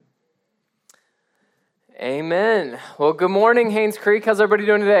Amen. Well, good morning, Haynes Creek. How's everybody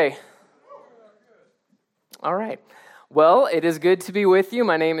doing today? All right. Well, it is good to be with you.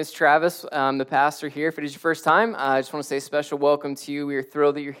 My name is Travis. I'm the pastor here. If it is your first time, I just want to say a special welcome to you. We are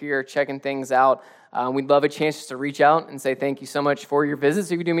thrilled that you're here checking things out. We'd love a chance just to reach out and say thank you so much for your visit.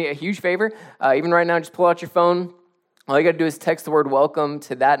 So you can do me a huge favor. Even right now, just pull out your phone. All you got to do is text the word welcome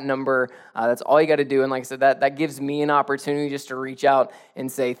to that number. That's all you got to do. And like I said, that gives me an opportunity just to reach out and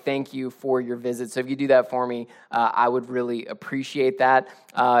say thank you for your visit. So if you do that for me, I would really appreciate that.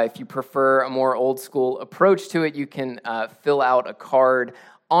 If you prefer a more old school approach to it, you can fill out a card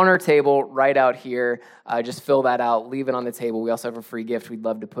on our table right out here. Just fill that out, leave it on the table. We also have a free gift we'd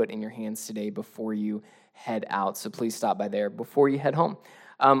love to put in your hands today before you head out. So please stop by there before you head home.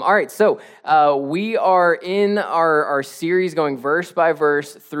 All right, so we are in our series going verse by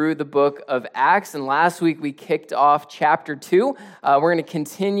verse through the book of Acts, and last week we kicked off chapter 2. We're going to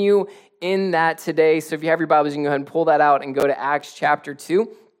continue in that today, so if you have your Bibles, you can go ahead and pull that out and go to Acts chapter 2.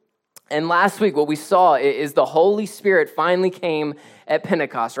 And last week, what we saw is the Holy Spirit finally came at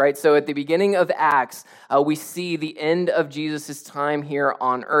Pentecost, right? So at the beginning of Acts, we see the end of Jesus' time here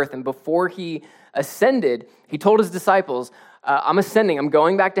on earth, and before he ascended, he told his disciples, I'm ascending, I'm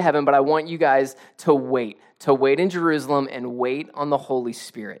going back to heaven, but I want you guys to wait in Jerusalem and wait on the Holy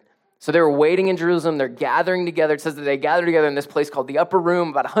Spirit. So they were waiting in Jerusalem, they're gathering together. It says that they gathered together in this place called the Upper Room,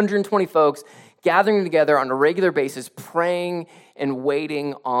 about 120 folks gathering together on a regular basis, praying and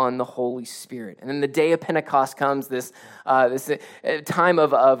waiting on the Holy Spirit. And then the day of Pentecost comes, this time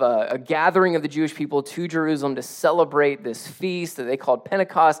of a gathering of the Jewish people to Jerusalem to celebrate this feast that they called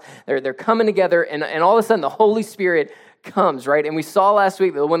Pentecost. They're coming together, and all of a sudden the Holy Spirit comes, right? And we saw last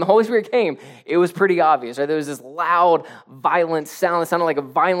week that when the Holy Spirit came, it was pretty obvious, right? There was this loud, violent sound. It sounded like a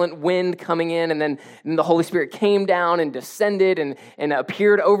violent wind coming in, and then the Holy Spirit came down and descended and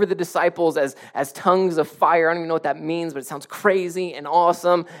appeared over the disciples as tongues of fire. I don't even know what that means, but it sounds crazy and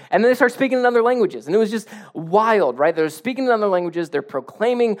awesome. And then they start speaking in other languages, and it was just wild, right? They're speaking in other languages. They're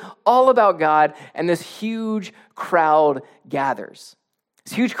proclaiming all about God, and this huge crowd gathers.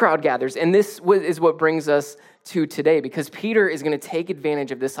 This huge crowd gathers, and this is what brings us to today, because Peter is going to take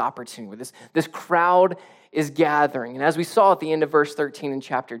advantage of this opportunity where this crowd is gathering. And as we saw at the end of verse 13 in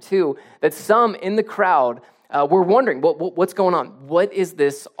chapter 2, that some in the crowd were wondering, what's going on? What is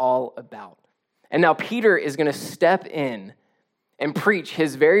this all about? And now Peter is going to step in and preach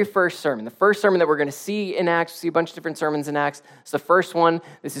his very first sermon, the first sermon that we're going to see in Acts. We see a bunch of different sermons in Acts. It's the first one.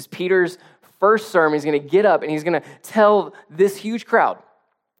 This is Peter's first sermon. He's going to get up and he's going to tell this huge crowd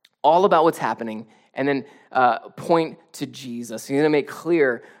all about what's happening, and then point to Jesus. He's going to make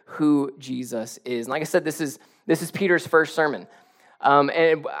clear who Jesus is. And like I said, this is Peter's first sermon.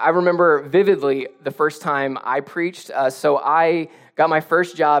 And I remember vividly the first time I preached. So I got my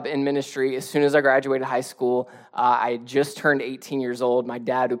first job in ministry as soon as I graduated high school. I just turned 18 years old. My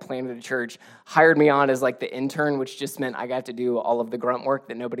dad, who planted a church, hired me on as like the intern, which just meant I got to do all of the grunt work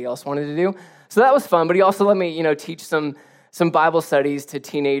that nobody else wanted to do. So that was fun. But he also let me, teach some Bible studies to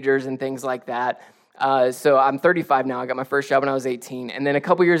teenagers and things like that. So I'm 35 now. I got my first job when I was 18. And then a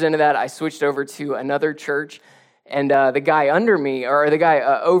couple years into that, I switched over to another church. And the guy over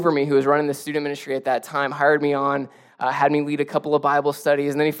me who was running the student ministry at that time hired me on, had me lead a couple of Bible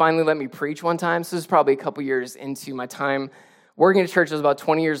studies. And then he finally let me preach one time. So this is probably a couple years into my time working at a church. I was about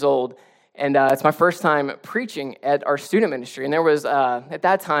 20 years old. And it's my first time preaching at our student ministry. And there was, at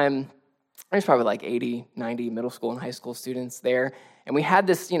that time, there's probably like 80, 90 middle school and high school students there. And we had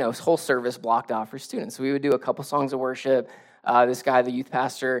this, whole service blocked off for students. So we would do a couple songs of worship. This guy, the youth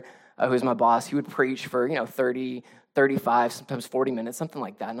pastor, who was my boss, he would preach for, 30, 35, sometimes 40 minutes, something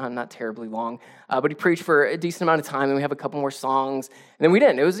like that. Not terribly long. But he preached for a decent amount of time, and we have a couple more songs. And then we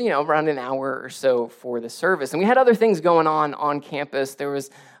didn't. It was, around an hour or so for the service. And we had other things going on campus. There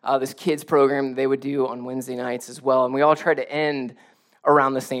was this kids program that they would do on Wednesday nights as well. And we all tried to end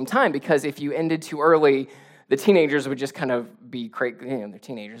around the same time, because if you ended too early, the teenagers would just kind of be crazy. They're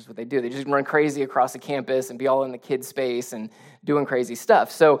teenagers, what they do. They just run crazy across the campus and be all in the kids' space and doing crazy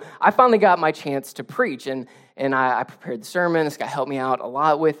stuff. So I finally got my chance to preach, and I prepared the sermon. This guy helped me out a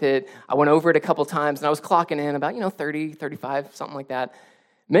lot with it. I went over it a couple times, and I was clocking in about, 30, 35, something like that,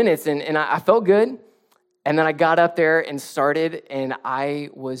 minutes, and I felt good. And then I got up there and started, and I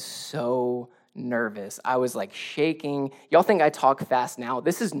was so nervous. I was like shaking. Y'all think I talk fast now?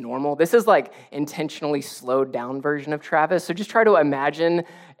 This is normal. This is like intentionally slowed down version of Travis. So just try to imagine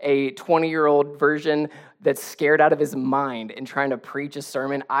a 20-year-old version that's scared out of his mind and trying to preach a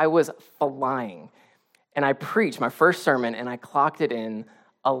sermon. I was flying. And I preached my first sermon, and I clocked it in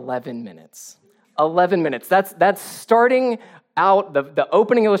 11 minutes. 11 minutes. That's starting out the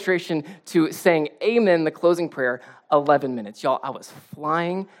opening illustration to saying amen, the closing prayer, 11 minutes. Y'all, I was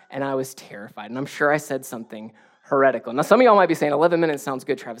flying and I was terrified. And I'm sure I said something heretical. Now, some of y'all might be saying, 11 minutes sounds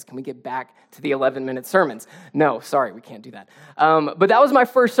good, Travis. Can we get back to the 11-minute sermons? No, sorry, we can't do that. But that was my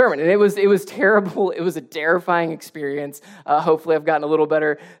first sermon, and it was terrible. It was a terrifying experience. Hopefully, I've gotten a little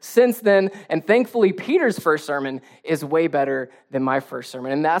better since then. And thankfully, Peter's first sermon is way better than my first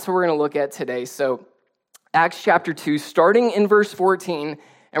sermon. And that's what we're going to look at today. So, Acts chapter 2, starting in verse 14,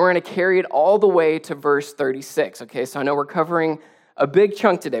 and we're going to carry it all the way to verse 36. Okay, so I know we're covering a big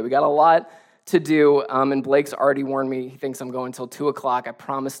chunk today. We got a lot to do, and Blake's already warned me. He thinks I'm going until 2 o'clock. I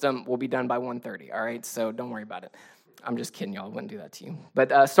promised him we'll be done by 1:30, all right? So don't worry about it. I'm just kidding, y'all. I wouldn't do that to you.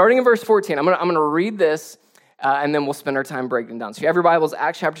 But starting in verse 14, I'm gonna read this, and then we'll spend our time breaking down. So if you have your Bibles,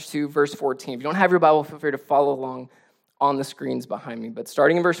 Acts chapter 2, verse 14. If you don't have your Bible, feel free to follow along on the screens behind me. But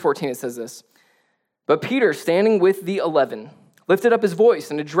starting in verse 14, it says this: "But Peter, standing with the 11, lifted up his voice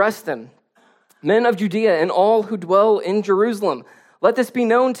and addressed them, 'Men of Judea and all who dwell in Jerusalem, let this be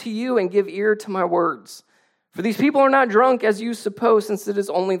known to you and give ear to my words. For these people are not drunk as you suppose, since it is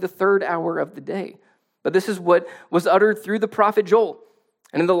only the 3rd hour of the day. But this is what was uttered through the prophet Joel.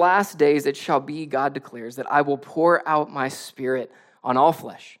 And in the last days it shall be, God declares, that I will pour out my spirit on all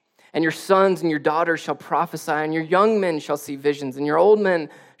flesh. And your sons and your daughters shall prophesy, and your young men shall see visions, and your old men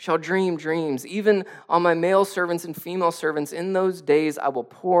shall dream dreams. Even on my male servants and female servants in those days I will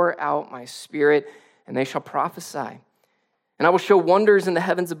pour out my spirit, and they shall prophesy. And I will show wonders in the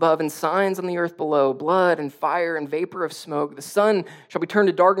heavens above and signs on the earth below, blood and fire and vapor of smoke. The sun shall be turned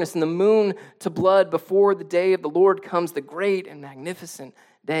to darkness and the moon to blood before the day of the Lord comes, the great and magnificent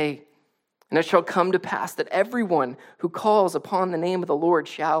day. And it shall come to pass that everyone who calls upon the name of the Lord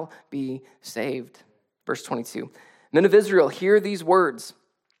shall be saved." Verse 22, "Men of Israel, hear these words.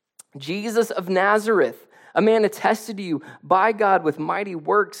 Jesus of Nazareth, a man attested to you by God with mighty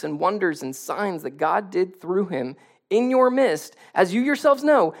works and wonders and signs that God did through him in your midst, as you yourselves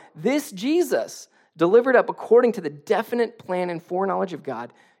know, this Jesus, delivered up according to the definite plan and foreknowledge of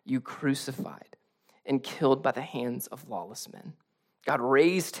God, you crucified and killed by the hands of lawless men. God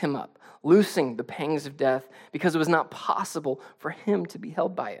raised him up, loosing the pangs of death, because it was not possible for him to be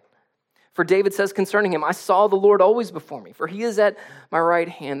held by it. For David says concerning him, I saw the Lord always before me, for he is at my right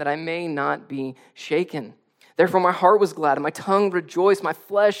hand, that I may not be shaken. Therefore my heart was glad, and my tongue rejoiced. My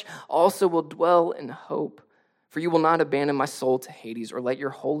flesh also will dwell in hope. For you will not abandon my soul to Hades, or let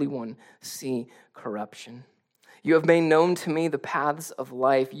your Holy One see corruption. You have made known to me the paths of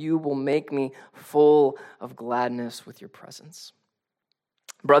life. You will make me full of gladness with your presence.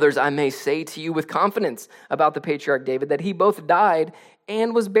 Brothers, I may say to you with confidence about the patriarch David that he both died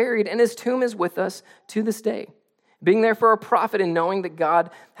and was buried, and his tomb is with us to this day. Being therefore a prophet, and knowing that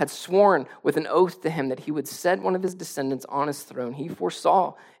God had sworn with an oath to him that he would set one of his descendants on his throne, he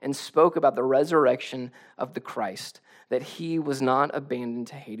foresaw and spoke about the resurrection of the Christ, that he was not abandoned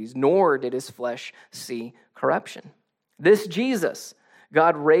to Hades, nor did his flesh see corruption. This Jesus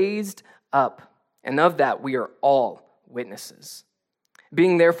God raised up, and of that we are all witnesses.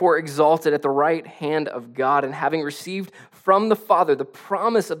 Being therefore exalted at the right hand of God, and having received from the Father the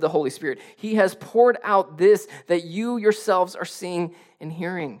promise of the Holy Spirit, he has poured out this that you yourselves are seeing and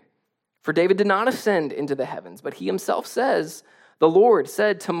hearing. For David did not ascend into the heavens, but he himself says, the Lord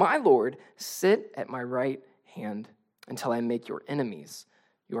said to my Lord, sit at my right hand until I make your enemies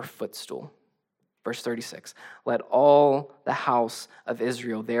your footstool. Verse 36, let all the house of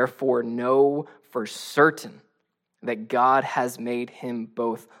Israel therefore know for certain that God has made him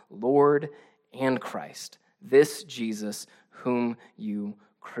both Lord and Christ, this Jesus whom you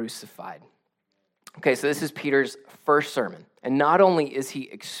crucified. Okay, so this is Peter's first sermon. And not only is he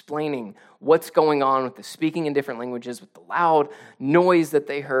explaining what's going on with the speaking in different languages, with the loud noise that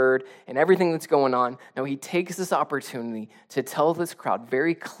they heard, and everything that's going on, no, he takes this opportunity to tell this crowd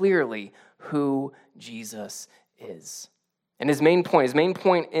very clearly who Jesus is. And his main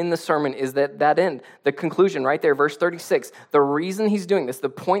point in the sermon is that end, the conclusion right there, verse 36. The reason he's doing this, the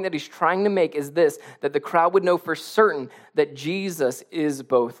point that he's trying to make is this, that the crowd would know for certain that Jesus is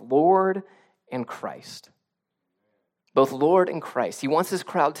both Lord and Christ. Both Lord and Christ. He wants this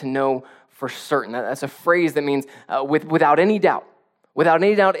crowd to know for certain. That's a phrase that means without any doubt. Without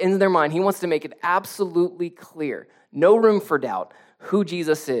any doubt in their mind, he wants to make it absolutely clear, no room for doubt, who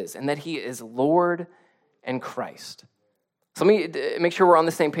Jesus is and that he is Lord and Christ. So let me make sure we're on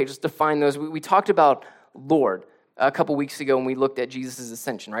the same page. Let's define those. We talked about Lord a couple weeks ago when we looked at Jesus'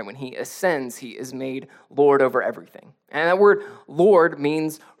 ascension, right? When he ascends, he is made Lord over everything. And that word Lord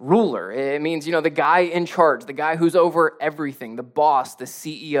means ruler. It means, the guy in charge, the guy who's over everything, the boss, the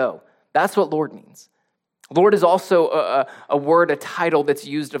CEO. That's what Lord means. Lord is also a word, a title that's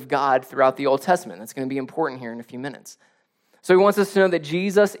used of God throughout the Old Testament. That's going to be important here in a few minutes. So he wants us to know that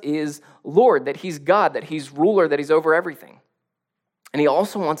Jesus is Lord, that he's God, that he's ruler, that he's over everything. And he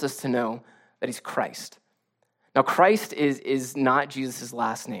also wants us to know that he's Christ. Now, Christ is not Jesus'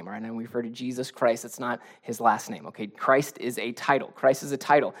 last name, right? And we refer to Jesus Christ. It's not his last name, okay? Christ is a title. Christ is a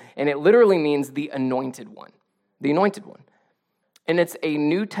title. And it literally means the anointed one. The anointed one. And it's a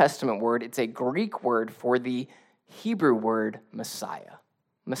New Testament word. It's a Greek word for the Hebrew word Messiah.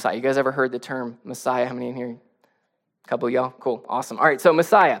 Messiah. You guys ever heard the term Messiah? How many in here? A couple of y'all? Cool. Awesome. All right, so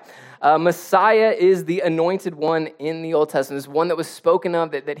Messiah. Messiah is the anointed one in the Old Testament. This one that was spoken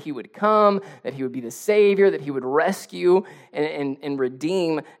of, that he would come, that he would be the Savior, that he would rescue and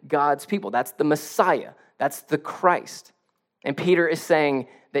redeem God's people. That's the Messiah. That's the Christ. And Peter is saying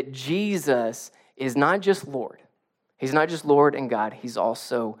that Jesus is not just Lord. He's not just Lord and God. He's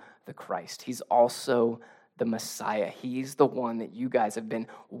also the Christ. He's also the Messiah. He's the one that you guys have been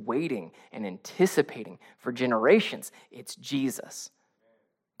waiting and anticipating for generations. It's Jesus.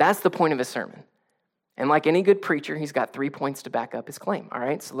 That's the point of his sermon. And like any good preacher, he's got 3 points to back up his claim, all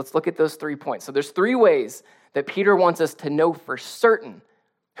right? So let's look at those 3 points. So there's 3 ways that Peter wants us to know for certain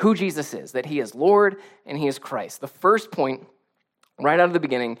who Jesus is, that he is Lord and he is Christ. The first point, right out of the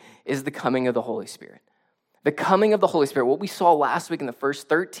beginning, is the coming of the Holy Spirit. The coming of the Holy Spirit, what we saw last week in the first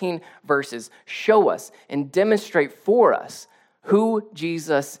 13 verses, show us and demonstrate for us who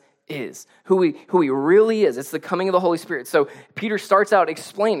Jesus is, who he really is. It's the coming of the Holy Spirit. So Peter starts out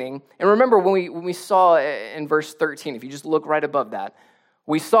explaining, and remember when we saw in verse 13, if you just look right above that,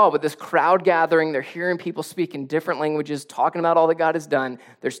 we saw with this crowd gathering, they're hearing people speak in different languages, talking about all that God has done.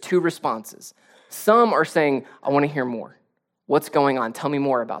 There's 2 responses. Some are saying, I want to hear more. What's going on? Tell me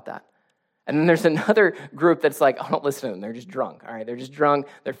more about that. And then there's another group that's like, oh, don't listen to them. They're just drunk, all right? They're just drunk.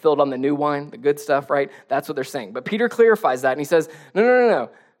 They're filled on the new wine, the good stuff, right? That's what they're saying. But Peter clarifies that, and he says, no.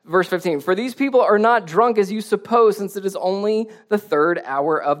 Verse 15, for these people are not drunk as you suppose, since it is only the 3rd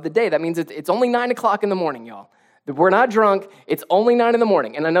hour of the day. That means it's only 9 o'clock in the morning, y'all. We're not drunk. It's only 9 in the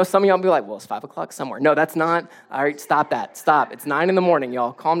morning. And I know some of y'all will be like, well, it's 5 o'clock somewhere. No, that's not. All right, stop that. Stop. It's 9 in the morning,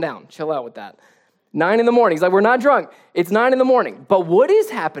 y'all. Calm down. Chill out with that. 9 in the morning. He's like, we're not drunk. It's 9 in the morning. But what is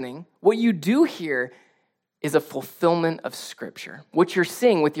happening, what you do here is a fulfillment of Scripture. What you're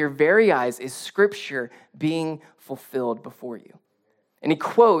seeing with your very eyes is Scripture being fulfilled before you. And he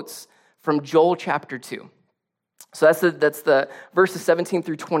quotes from Joel chapter 2. So that's the verses 17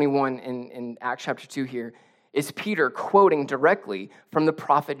 through 21 in Acts chapter 2 here, is Peter quoting directly from the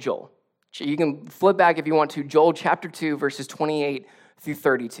prophet Joel. You can flip back if you want to, Joel chapter 2, verses 28 through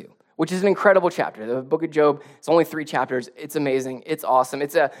 32. Which is an incredible chapter. The book of Job, it's only 3 chapters. It's amazing. It's awesome.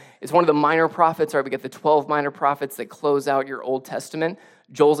 It's one of the minor prophets, right? We get the 12 minor prophets that close out your Old Testament.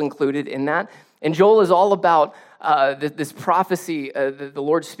 Joel's included in that. And Joel is all about this prophecy the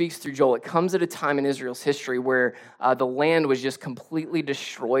Lord speaks through Joel. It comes at a time in Israel's history where the land was just completely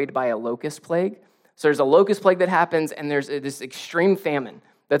destroyed by a locust plague. So there's a locust plague that happens, and there's this extreme famine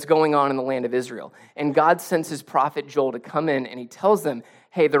that's going on in the land of Israel. And God sends his prophet Joel to come in, and he tells them,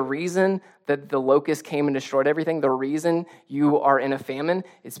 hey, the reason that the locust came and destroyed everything, the reason you are in a famine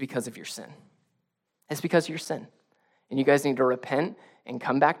is because of your sin. It's because of your sin. And you guys need to repent and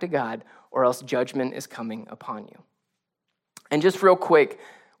come back to God, or else judgment is coming upon you. And just real quick,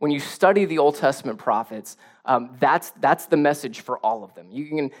 when you study the Old Testament prophets, that's the message for all of them. You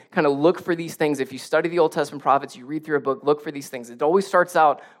can kind of look for these things. If you study the Old Testament prophets, you read through a book, look for these things. It always starts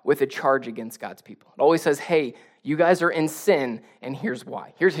out with a charge against God's people. It always says, hey, you guys are in sin, and here's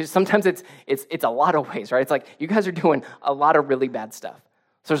why. Sometimes it's a lot of ways, right? It's like you guys are doing a lot of really bad stuff.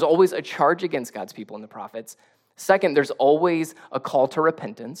 So there's always a charge against God's people in the prophets. Second, there's always a call to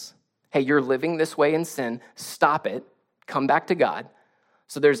repentance. Hey, you're living this way in sin. Stop it. Come back to God.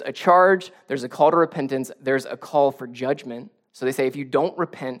 So there's a charge, there's a call to repentance, there's a call for judgment. So they say, if you don't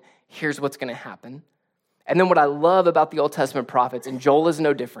repent, here's what's going to happen. And then what I love about the Old Testament prophets, and Joel is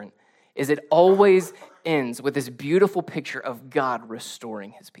no different, is it always ends with this beautiful picture of God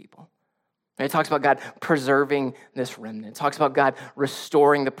restoring his people. And it talks about God preserving this remnant. It talks about God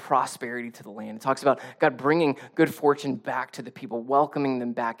restoring the prosperity to the land. It talks about God bringing good fortune back to the people, welcoming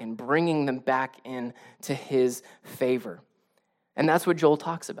them back and bringing them back in to his favor. And that's what Joel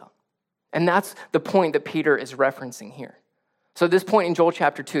talks about. And that's the point that Peter is referencing here. So this point in Joel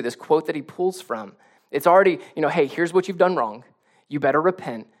chapter 2, this quote that he pulls from, it's already, hey, here's what you've done wrong. You better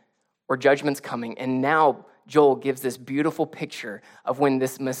repent or judgment's coming. And now Joel gives this beautiful picture of when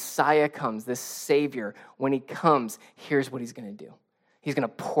this Messiah comes, this Savior, when he comes, here's what he's going to do. He's going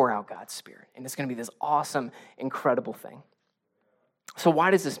to pour out God's Spirit. And it's going to be this awesome, incredible thing. So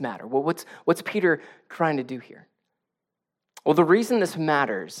why does this matter? Well, what's Peter trying to do here? Well, the reason this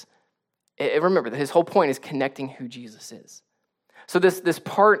matters, remember, his whole point is connecting who Jesus is. So this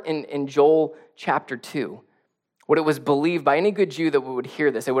part in Joel chapter 2, what it was believed by any good Jew that would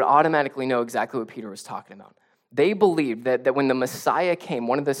hear this, they would automatically know exactly what Peter was talking about. They believed that when the Messiah came,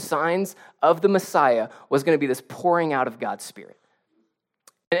 one of the signs of the Messiah was going to be this pouring out of God's Spirit.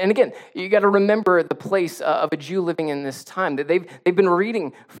 And again, you got to remember the place of a Jew living in this time. That they've been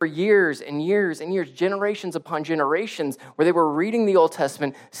reading for years and years and years, generations upon generations, where they were reading the Old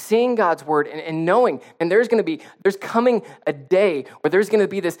Testament, seeing God's word, and knowing, and there's coming a day where there's going to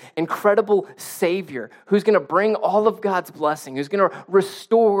be this incredible Savior who's going to bring all of God's blessing, who's going to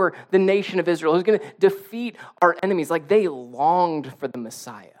restore the nation of Israel, who's going to defeat our enemies. Like, they longed for the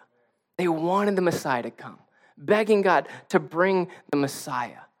Messiah. They wanted the Messiah to come, begging God to bring the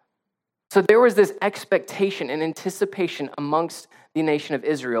Messiah. So there was this expectation and anticipation amongst the nation of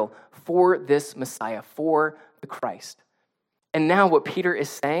Israel for this Messiah, for the Christ. And now what Peter is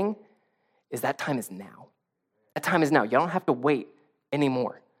saying is that time is now. That time is now. You don't have to wait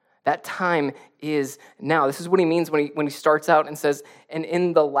anymore. That time is now. This is what he means when he starts out and says, and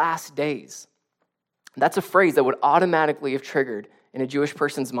in the last days. That's a phrase that would automatically have triggered in a Jewish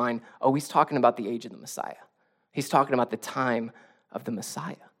person's mind, oh, he's talking about the age of the Messiah. He's talking about the time of the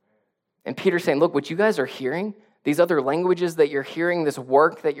Messiah. And Peter's saying, look, what you guys are hearing, these other languages that you're hearing, this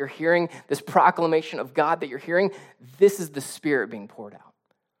work that you're hearing, this proclamation of God that you're hearing, this is the Spirit being poured out.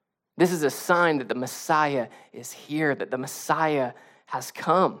 This is a sign that the Messiah is here, that the Messiah has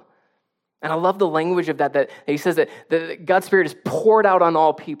come. And I love the language of that he says that God's Spirit is poured out on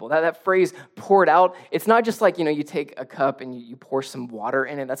all people. That phrase, poured out, it's not just like, you take a cup and you pour some water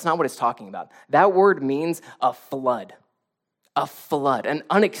in it. That's not what it's talking about. That word means a flood. A flood, an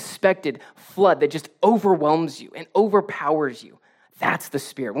unexpected flood that just overwhelms you and overpowers you. That's the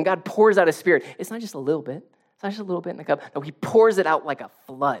Spirit. When God pours out His Spirit, it's not just a little bit. It's not just a little bit in the cup. No, He pours it out like a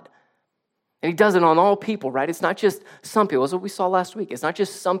flood. And He does it on all people, right? It's not just some people. That's what we saw last week. It's not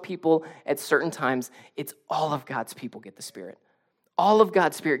just some people at certain times. It's all of God's people get the Spirit. All of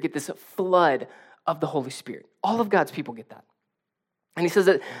God's Spirit get this flood of the Holy Spirit. All of God's people get that. And he says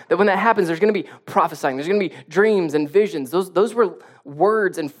that when that happens, there's going to be prophesying. There's going to be dreams and visions. Those were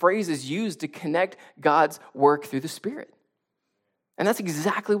words and phrases used to connect God's work through the Spirit. And that's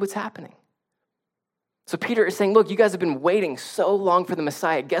exactly what's happening. So Peter is saying, look, you guys have been waiting so long for the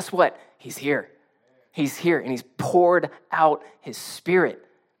Messiah. Guess what? He's here. He's here, and He's poured out His Spirit.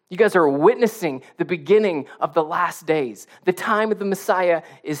 You guys are witnessing the beginning of the last days. The time of the Messiah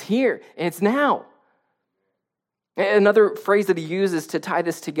is here, and it's now. Another phrase that he uses to tie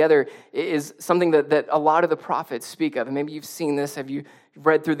this together is something that a lot of the prophets speak of. And maybe you've seen this. Have you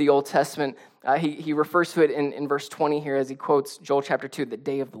read through the Old Testament? He refers to it in verse 20 here as he quotes Joel chapter 2, the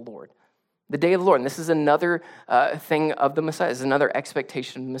day of the Lord. The day of the Lord. And this is another thing of the Messiah. This is another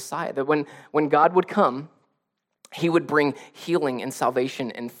expectation of the Messiah. That when God would come, He would bring healing and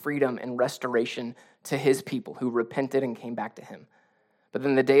salvation and freedom and restoration to His people who repented and came back to Him. But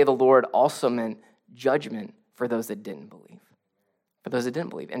then the day of the Lord also meant judgment for those that didn't believe. For those that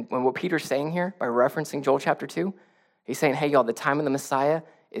didn't believe. And what Peter's saying here, by referencing Joel chapter 2, he's saying, hey, y'all, the time of the Messiah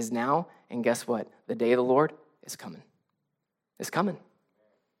is now, and guess what? The day of the Lord is coming. It's coming.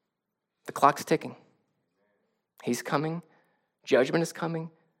 The clock's ticking. He's coming. Judgment is coming.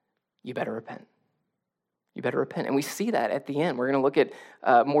 You better repent. You better repent. And we see that at the end. We're going to look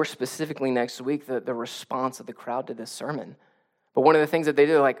at, more specifically next week, the response of the crowd to this sermon. But one of the things that they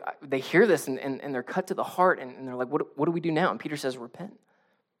do, like, they hear this and they're cut to the heart and they're like, what do we do now? And Peter says, repent.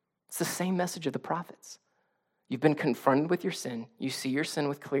 It's the same message of the prophets. You've been confronted with your sin. You see your sin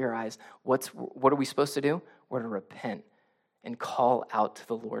with clear eyes. What are we supposed to do? We're to repent and call out to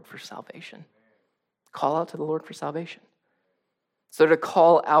the Lord for salvation. Call out to the Lord for salvation. So to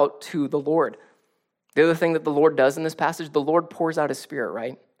call out to the Lord. The other thing that the Lord does in this passage, the Lord pours out His Spirit,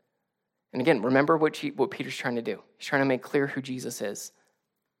 right? And again, remember what Peter's trying to do. He's trying to make clear who Jesus is.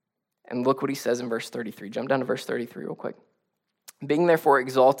 And look what he says in verse 33. Jump down to verse 33 real quick. Being therefore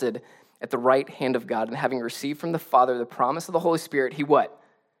exalted at the right hand of God and having received from the Father the promise of the Holy Spirit, He what?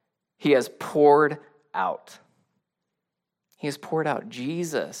 He has poured out. He has poured out.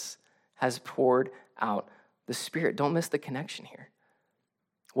 Jesus has poured out the Spirit. Don't miss the connection here.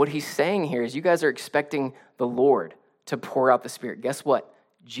 What he's saying here is you guys are expecting the Lord to pour out the Spirit. Guess what?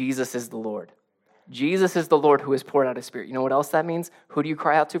 Jesus is the Lord. Jesus is the Lord who has poured out His Spirit. You know what else that means? Who do you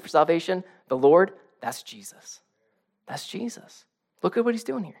cry out to for salvation? The Lord? That's Jesus. That's Jesus. Look at what He's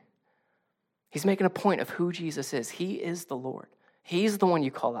doing here. He's making a point of who Jesus is. He is the Lord. He's the one you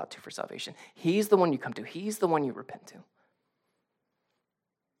call out to for salvation. He's the one you come to. He's the one you repent to.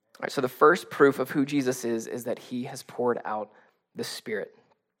 All right, so the first proof of who Jesus is that he has poured out the Spirit.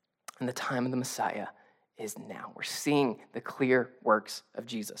 And the time of the Messiah is now. We're seeing the clear works of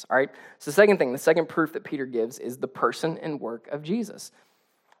Jesus. All right, so the second thing, the second proof that Peter gives is the person and work of Jesus.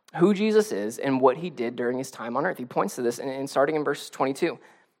 Who Jesus is and what he did during his time on earth. He points to this and starting in verse 22.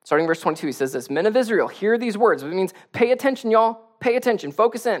 Starting in verse 22, he says this, "Men of Israel, hear these words." It means pay attention, y'all. Pay attention.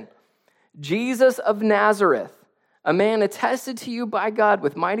 Focus in. "Jesus of Nazareth, a man attested to you by God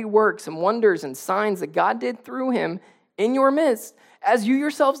with mighty works and wonders and signs that God did through him in your midst. As you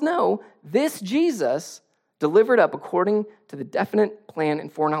yourselves know, this Jesus, delivered up according to the definite plan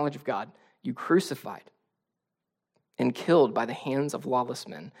and foreknowledge of God, you crucified and killed by the hands of lawless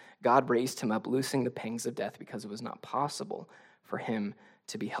men. God raised him up, loosing the pangs of death because it was not possible for him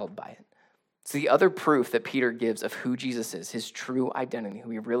to be held by it." So the other proof that Peter gives of who Jesus is, his true identity, who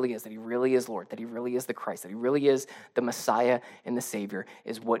he really is, that he really is Lord, that he really is the Christ, that he really is the Messiah and the Savior,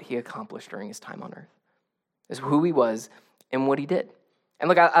 is what he accomplished during his time on earth, is who he was and what he did. And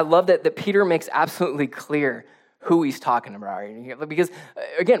look, I love that Peter makes absolutely clear who he's talking about. Right? Because,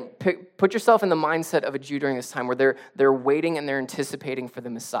 again, put yourself in the mindset of a Jew during this time where they're waiting and they're anticipating for the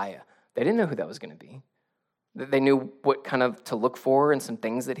Messiah. They didn't know who that was going to be. They knew what kind of to look for and some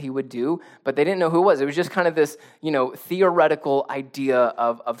things that he would do, but they didn't know who it was. It was just kind of this, theoretical idea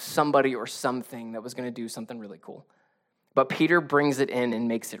of somebody or something that was going to do something really cool. But Peter brings it in and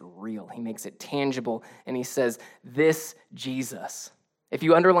makes it real. He makes it tangible, and he says, this Jesus. If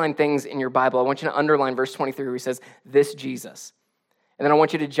you underline things in your Bible, I want you to underline verse 23 where he says, this Jesus. And then I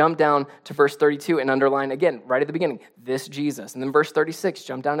want you to jump down to verse 32 and underline again, right at the beginning, this Jesus. And then verse 36,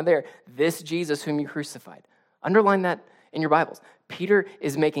 jump down to there, this Jesus whom you crucified. Underline that in your Bibles. Peter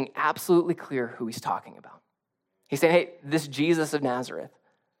is making absolutely clear who he's talking about. He's saying, hey, this Jesus of Nazareth,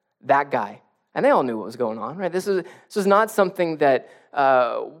 that guy. And they all knew what was going on, right? This is not something that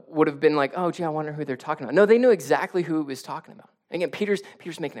would have been like, oh, gee, I wonder who they're talking about. No, they knew exactly who he was talking about. And again,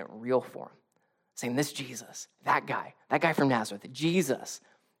 Peter's making it real for him, saying this Jesus, that guy from Nazareth, Jesus,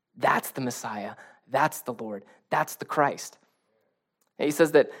 that's the Messiah, that's the Lord, that's the Christ. And he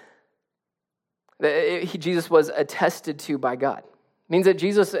says that Jesus was attested to by God. It means that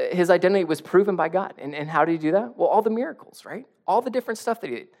Jesus, his identity was proven by God. And how did he do that? Well, all the miracles, right? All the different stuff that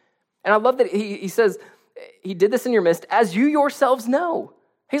he did. And I love that he says, he did this in your midst, as you yourselves know.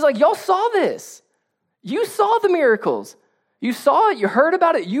 He's like, y'all saw this. You saw the miracles. You saw it. You heard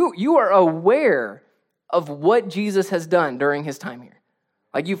about it. You are aware of what Jesus has done during his time here.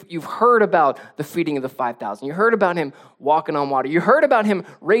 Like you've heard about the feeding of the 5,000. You heard about him walking on water. You heard about him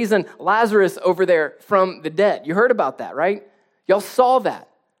raising Lazarus over there from the dead. You heard about that, right? Y'all saw that.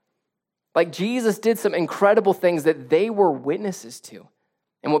 Like Jesus did some incredible things that they were witnesses to.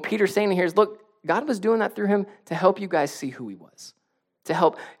 And what Peter's saying here is, look, God was doing that through him to help you guys see who he was, to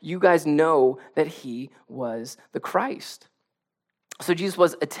help you guys know that he was the Christ. So Jesus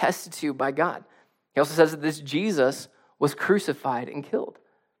was attested to by God. He also says that this Jesus was crucified and killed.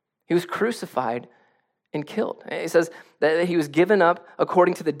 He was crucified and killed. He says that he was given up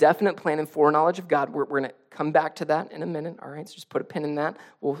according to the definite plan and foreknowledge of God. We're going to come back to that in a minute. All right, so just put a pin in that.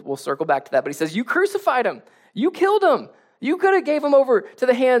 We'll circle back to that. But he says, you crucified him. You killed him. You could have gave him over to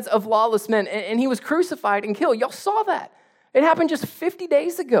the hands of lawless men, and he was crucified and killed. Y'all saw that. It happened just 50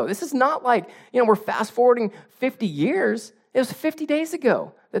 days ago. This is not like, we're fast forwarding 50 years. It was 50 days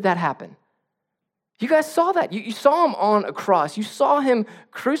ago that happened. You guys saw that. You saw him on a cross. You saw him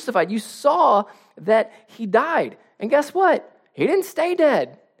crucified. You saw that he died. And guess what? He didn't stay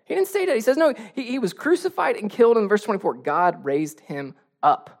dead. He didn't stay dead. He says, no, he was crucified and killed. In verse 24, God raised him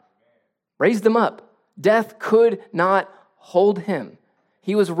up. Raised him up. Death could not hold him.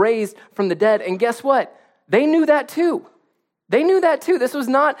 He was raised from the dead. And guess what? They knew that too. They knew that too. This was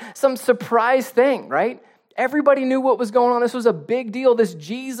not some surprise thing, right? Everybody knew what was going on. This was a big deal. This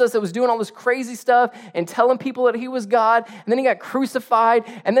Jesus that was doing all this crazy stuff and telling people that he was God. And then he got crucified.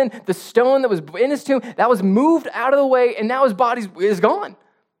 And then the stone that was in his tomb, that was moved out of the way. And now his body is gone.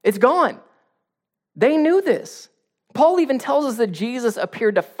 It's gone. They knew this. Paul even tells us that Jesus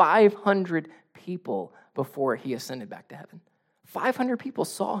appeared to 500 people before he ascended back to heaven. 500 people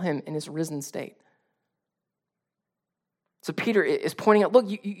saw him in his risen state. So Peter is pointing out, look,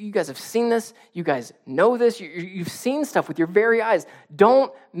 you guys have seen this. You guys know this. You've seen stuff with your very eyes.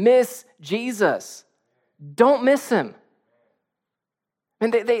 Don't miss Jesus. Don't miss him.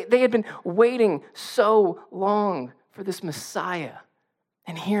 And they had been waiting so long for this Messiah.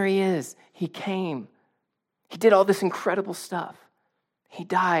 And here he is. He came. He did all this incredible stuff. He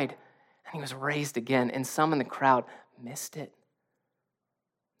died, and he was raised again. And some in the crowd missed it.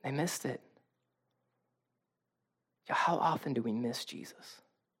 They missed it. How often do we miss Jesus?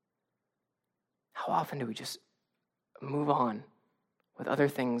 how often do we just move on with other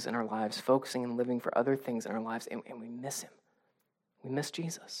things in our lives, focusing and living for other things in our lives, and we miss him. We miss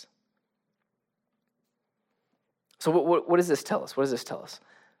Jesus. So what does this tell us? What does this tell us?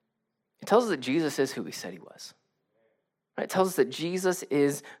 It tells us that Jesus is who he said he was. Right? It tells us that Jesus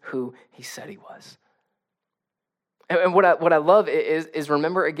is who he said he was. And what I love is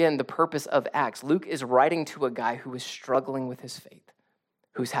remember again the purpose of Acts. Luke is writing to a guy who is struggling with his faith,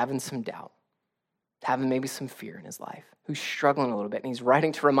 who's having some doubt, having maybe some fear in his life, who's struggling a little bit. And he's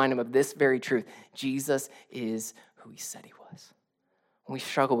writing to remind him of this very truth. Jesus is who he said he was. When we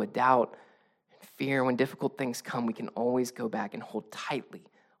struggle with doubt and fear, when difficult things come, we can always go back and hold tightly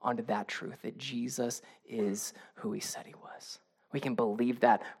onto that truth, that Jesus is who he said he was. We can believe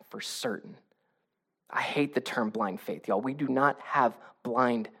that for certain. I hate the term blind faith, y'all. We do not have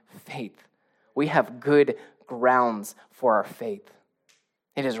blind faith. We have good grounds for our faith.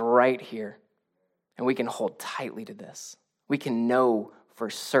 It is right here. And we can hold tightly to this. We can know for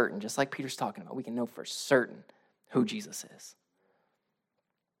certain, just like Peter's talking about, we can know for certain who Jesus is.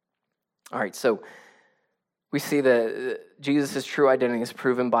 All right, so we see that Jesus' true identity is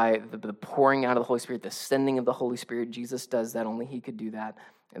proven by the pouring out of the Holy Spirit, the sending of the Holy Spirit. Jesus does that. Only he could do that.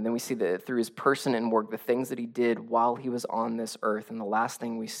 And then we see that through his person and work, the things that he did while he was on this earth. And the last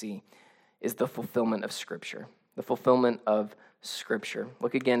thing we see is the fulfillment of Scripture. The fulfillment of Scripture.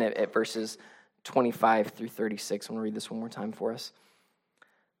 Look again at verses 25 through 36. I'm going to read this one more time for us.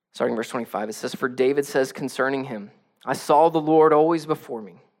 Starting verse 25, it says, "For David says concerning him, I saw the Lord always before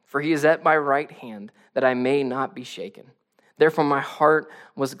me, for he is at my right hand, that I may not be shaken. Therefore my heart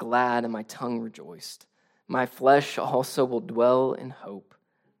was glad and my tongue rejoiced. My flesh also will dwell in hope.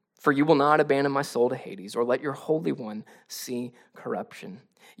 For you will not abandon my soul to Hades, or let your Holy One see corruption.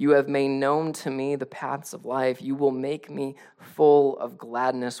 You have made known to me the paths of life. You will make me full of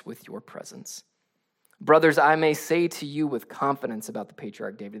gladness with your presence. Brothers, I may say to you with confidence about the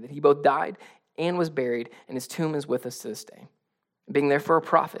patriarch David, that he both died and was buried, and his tomb is with us to this day. Being therefore a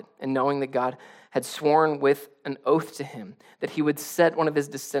prophet, and knowing that God had sworn with an oath to him that he would set one of his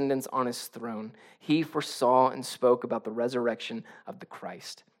descendants on his throne, he foresaw and spoke about the resurrection of the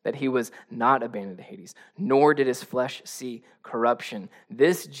Christ, that he was not abandoned to Hades, nor did his flesh see corruption.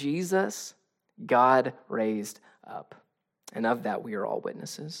 This Jesus God raised up, and of that we are all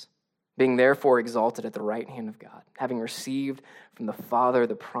witnesses. Being therefore exalted at the right hand of God, having received from the Father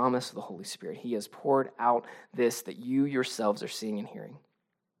the promise of the Holy Spirit, he has poured out this that you yourselves are seeing and hearing.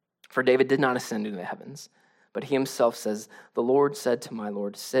 For David did not ascend into the heavens, but he himself says, the Lord said to my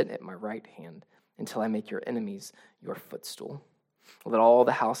Lord, sit at my right hand until I make your enemies your footstool. Let all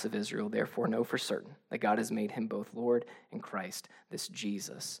the house of Israel therefore know for certain that God has made him both Lord and Christ, this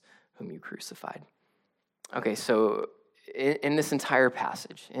Jesus whom you crucified." Okay, so in this entire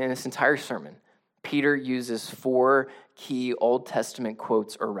passage, in this entire sermon, Peter uses 4 key Old Testament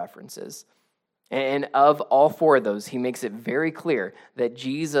quotes or references. And of all 4 of those, he makes it very clear that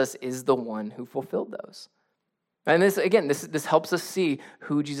Jesus is the one who fulfilled those. And this helps us see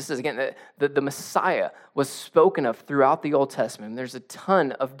who Jesus is. Again, the Messiah was spoken of throughout the Old Testament. There's a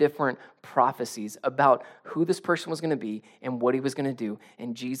ton of different prophecies about who this person was going to be and what he was going to do.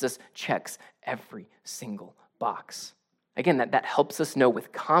 And Jesus checks every single box. Again, that helps us know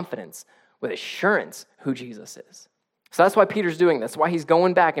with confidence, with assurance, who Jesus is. So that's why Peter's doing this. That's why he's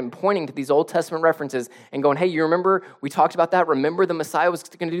going back and pointing to these Old Testament references and going, hey, you remember we talked about that? Remember the Messiah was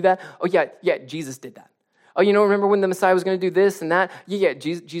going to do that? Oh, yeah, Jesus did that. Oh, remember when the Messiah was going to do this and that? Yeah,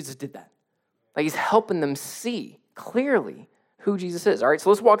 Jesus did that. Like he's helping them see clearly who Jesus is. All right, so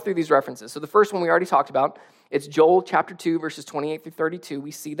let's walk through these references. So the first one we already talked about. It's Joel chapter 2, verses 28 through 32.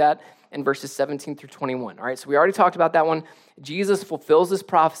 We see that in verses 17 through 21. All right, so we already talked about that one. Jesus fulfills this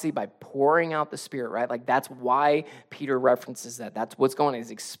prophecy by pouring out the Spirit, right? Like that's why Peter references that. That's what's going on.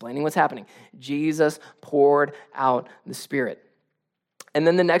 He's explaining what's happening. Jesus poured out the Spirit. And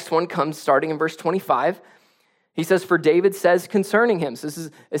then the next one comes starting in verse 25. He says, for David says concerning him. So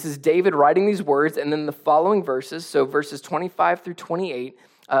this is David writing these words, and then the following verses, so verses 25 through 28,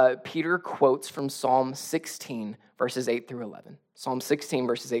 Peter quotes from Psalm 16, verses 8 through 11. Psalm 16,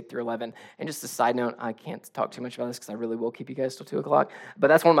 verses 8 through 11. And just a side note, I can't talk too much about this because I really will keep you guys till 2 o'clock. But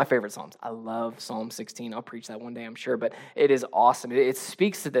that's one of my favorite Psalms. I love Psalm 16. I'll preach that one day, I'm sure. But it is awesome. It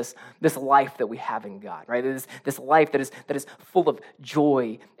speaks to this life that we have in God, right? It is this life that is full of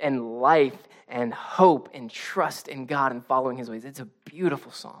joy and life and hope and trust in God and following his ways. It's a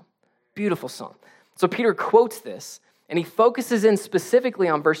beautiful psalm. Beautiful psalm. So Peter quotes this, and he focuses in specifically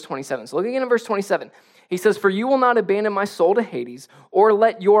on verse 27. So look again at verse 27. He says, for you will not abandon my soul to Hades, or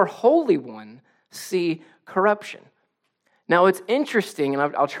let your Holy One see corruption. Now, it's interesting,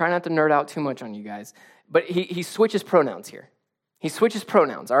 and I'll try not to nerd out too much on you guys, but he switches pronouns here. He switches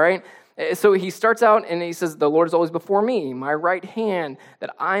pronouns, all right? So he starts out and he says, the Lord is always before me, my right hand,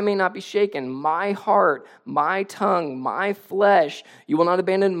 that I may not be shaken, my heart, my tongue, my flesh. You will not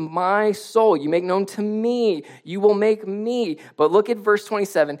abandon my soul. You make known to me. You will make me. But look at verse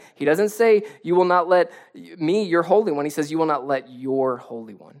 27. He doesn't say, you will not let me, your Holy One. He says, you will not let your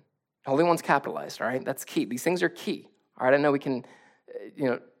Holy One. Holy One's capitalized, all right? That's key. These things are key, all right? I know we can,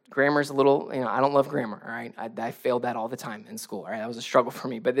 grammar's a little, I don't love grammar, all right? I failed that all the time in school, all right? That was a struggle for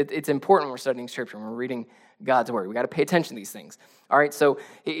me, but it's important when we're studying Scripture, when we're reading God's Word. We got to pay attention to these things, all right? So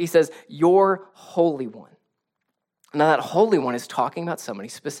he says, your Holy One. Now, that Holy One is talking about somebody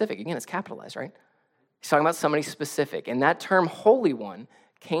specific. Again, it's capitalized, right? He's talking about somebody specific, and that term Holy One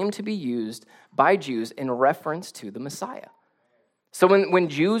came to be used by Jews in reference to the Messiah. So when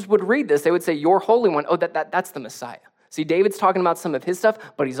Jews would read this, they would say, your Holy One, oh, that's the Messiah. See, David's talking about some of his stuff,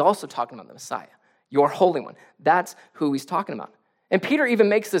 but he's also talking about the Messiah, your Holy One. That's who he's talking about. And Peter even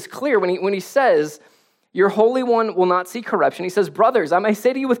makes this clear when he says, your Holy One will not see corruption. He says, brothers, I may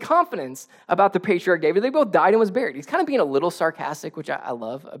say to you with confidence about the patriarch David, they both died and was buried. He's kind of being a little sarcastic, which I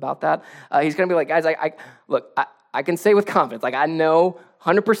love about that. He's going to be like, guys, I can say with confidence, I know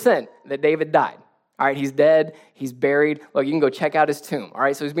 100% that David died. All right, he's dead, he's buried. Look, you can go check out his tomb. All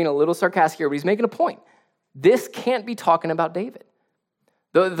right, so he's being a little sarcastic here, but he's making a point. This can't be talking about David.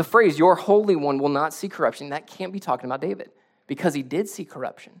 The phrase, your Holy One will not see corruption, that can't be talking about David because he did see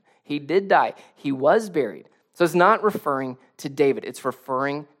corruption. He did die. He was buried. So it's not referring to David. It's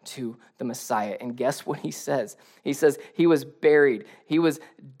referring to the Messiah. And guess what he says? He says he was buried. He was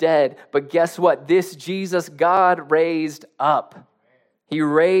dead. But guess what? This Jesus God raised up. He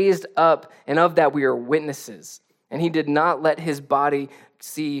raised up, and of that we are witnesses. And he did not let his body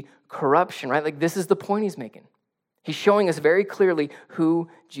see corruption, right? Like, this is the point he's making. He's showing us very clearly who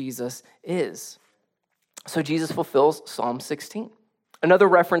Jesus is. So Jesus fulfills Psalm 16. Another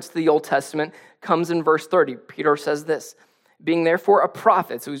reference to the Old Testament comes in verse 30. Peter says this, being therefore a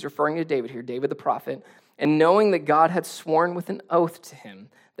prophet, so he's referring to David here, David the prophet, and knowing that God had sworn with an oath to him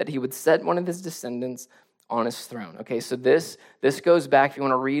that he would set one of his descendants on his throne. Okay, so this goes back, if you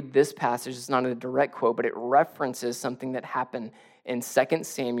want to read this passage, it's not a direct quote, but it references something that happened in 2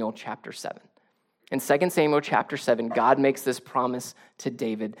 Samuel chapter 7. In 2 Samuel chapter 7, God makes this promise to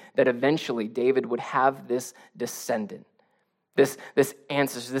David that eventually David would have this descendant, this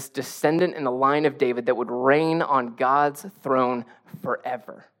ancestor, this descendant in the line of David that would reign on God's throne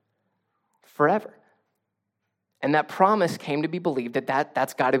forever. Forever. And that promise came to be believed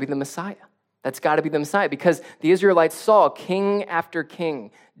that's got to be the Messiah. That's got to be the Messiah because the Israelites saw king after king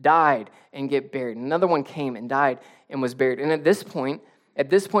died and get buried. Another one came and died and was buried. And at this point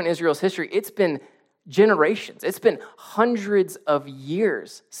in Israel's history, it's been generations. It's been hundreds of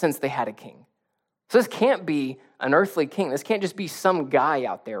years since they had a king. So this can't be an earthly king. This can't just be some guy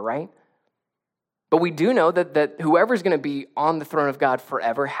out there, right? But we do know that whoever's going to be on the throne of God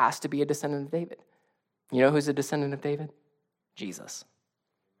forever has to be a descendant of David. You know who's a descendant of David? Jesus.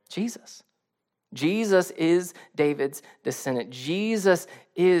 Jesus is David's descendant. Jesus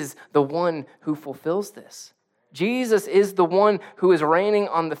is the one who fulfills this. Jesus is the one who is reigning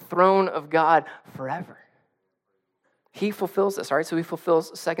on the throne of God forever. He fulfills this, all right? So he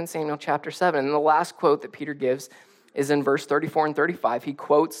fulfills 2 Samuel chapter 7. And the last quote that Peter gives is in verse 34 and 35. He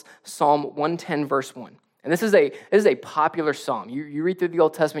quotes Psalm 110, verse 1. And this is a popular psalm. You read through the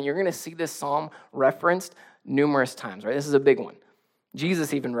Old Testament, you're going to see this psalm referenced numerous times, right? This is a big one.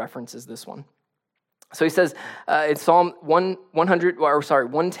 Jesus even references this one. So he says, it's Psalm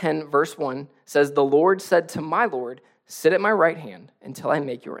 110, verse 1, says, the Lord said to my Lord, sit at my right hand until I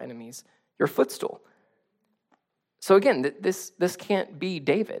make your enemies your footstool. So again, this can't be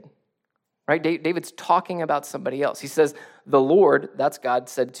David, right? David's talking about somebody else. He says, the Lord, that's God,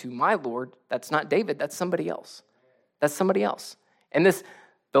 said to my Lord, that's not David, that's somebody else. That's somebody else. And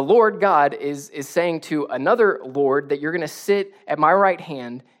the Lord God is saying to another Lord that you're going to sit at my right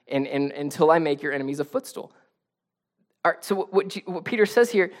hand and until I make your enemies a footstool. All right, so what Peter says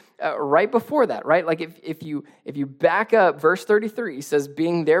here, right before that, right? Like if you back up verse 33, he says,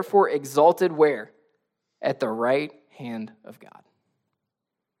 being therefore exalted where? At the right hand of God.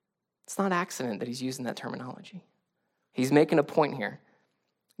 It's not accident that he's using that terminology. He's making a point here.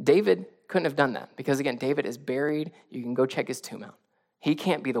 David couldn't have done that because, again, David is buried. You can go check his tomb out. He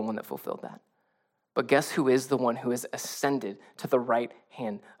can't be the one that fulfilled that. But guess who is the one who has ascended to the right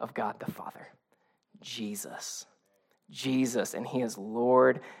hand of God the Father? Jesus. Jesus, and he is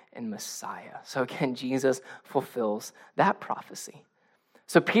Lord and Messiah. So again, Jesus fulfills that prophecy.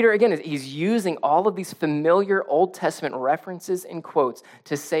 So Peter, again, he's using all of these familiar Old Testament references and quotes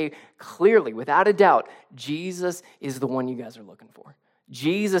to say clearly, without a doubt, Jesus is the one you guys are looking for.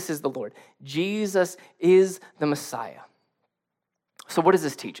 Jesus is the Lord. Jesus is the Messiah. So what does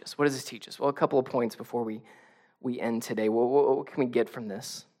this teach us? What does this teach us? Well, a couple of points before we end today. What can we get from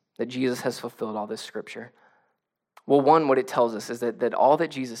this? That Jesus has fulfilled all this scripture. Well, one, what it tells us is that all that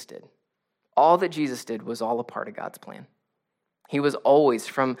Jesus did was all a part of God's plan. He was always,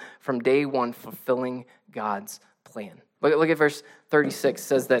 from day one, fulfilling God's plan. Look at verse 36. It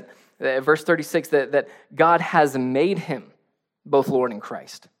says that God has made him both Lord and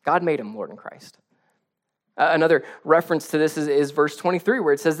Christ. God made him Lord and Christ. Another reference to this is verse 23,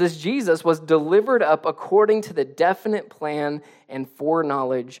 where it says, this Jesus was delivered up according to the definite plan and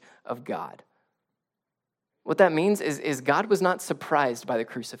foreknowledge of God. What that means is God was not surprised by the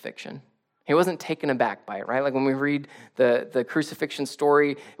crucifixion. He wasn't taken aback by it, right? Like when we read the crucifixion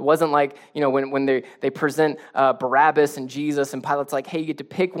story, it wasn't like, when they present Barabbas and Jesus, and Pilate's like, hey, you get to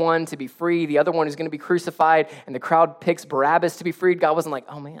pick one to be free. The other one is going to be crucified, and the crowd picks Barabbas to be freed. God wasn't like,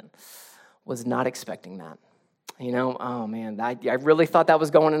 oh man, was not expecting that. Oh man, I really thought that was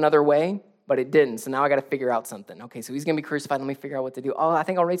going another way, but it didn't. So now I got to figure out something. Okay, so he's going to be crucified. Let me figure out what to do. Oh, I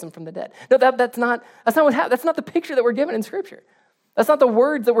think I'll raise him from the dead. No, that's not what happened. That's not the picture that we're given in Scripture. That's not the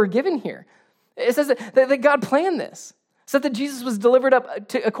words that we're given here. It says that God planned this. It said that Jesus was delivered up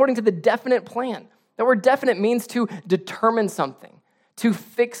according to the definite plan. The word definite means to determine something, to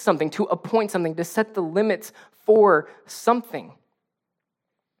fix something, to appoint something, to set the limits for something.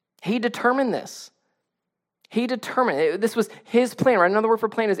 He determined this. He determined it. This was his plan, right? Another word for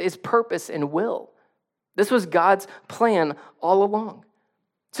plan is purpose and will. This was God's plan all along.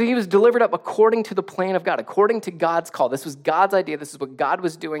 So he was delivered up according to the plan of God, according to God's call. This was God's idea. This is what God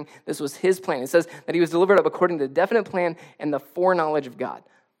was doing. This was his plan. It says that he was delivered up according to the definite plan and the foreknowledge of God.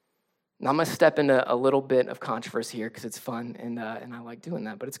 Now I'm going to step into a little bit of controversy here because it's fun and I like doing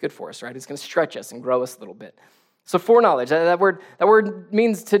that, but it's good for us, right? It's going to stretch us and grow us a little bit. So foreknowledge, that word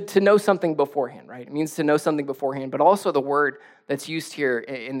means to know something beforehand, right? It means to know something beforehand, but also the word that's used here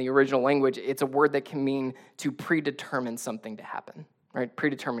in the original language, it's a word that can mean to predetermine something to happen. Right,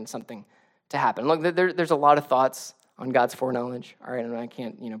 predetermine something to happen. Look, there's a lot of thoughts on God's foreknowledge. All right, and I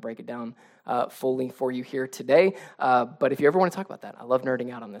can't break it down fully for you here today. But if you ever want to talk about that, I love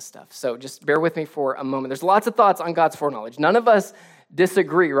nerding out on this stuff. So just bear with me for a moment. There's lots of thoughts on God's foreknowledge. None of us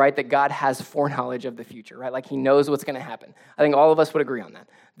disagree, right, that God has foreknowledge of the future, right? Like he knows what's going to happen. I think all of us would agree on that.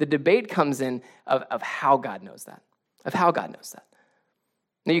 The debate comes in of how God knows that,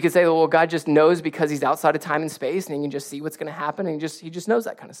 Now you could say, well, God just knows because he's outside of time and space, and he can just see what's going to happen, and he just knows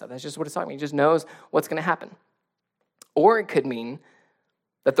that kind of stuff. That's just what it's talking about. He just knows what's going to happen. Or it could mean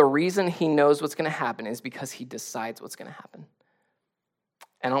that the reason he knows what's going to happen is because he decides what's going to happen.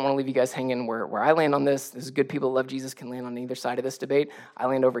 And I don't want to leave you guys hanging where I land on this. This is good people who love Jesus can land on either side of this debate. I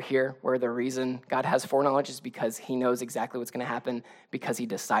land over here where the reason God has foreknowledge is because he knows exactly what's going to happen because he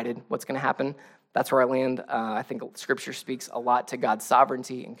decided what's going to happen. That's where I land. I think Scripture speaks a lot to God's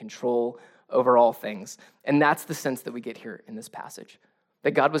sovereignty and control over all things. And that's the sense that we get here in this passage.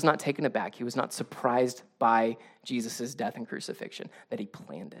 That God was not taken aback. He was not surprised by Jesus' death and crucifixion. That he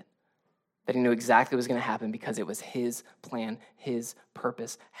planned it. That he knew exactly what was going to happen because it was his plan, his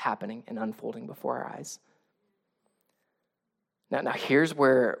purpose happening and unfolding before our eyes. Now here's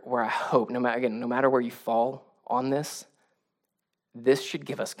where I hope, no matter where you fall on this should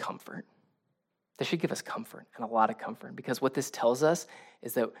give us comfort. This should give us comfort and a lot of comfort because what this tells us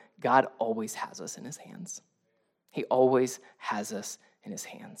is that God always has us in his hands. He always has us in his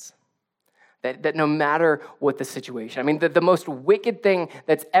hands. That no matter what the situation, the most wicked thing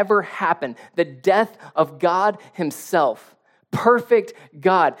that's ever happened, the death of God himself, perfect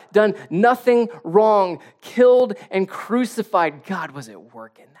God, done nothing wrong, killed and crucified, God was at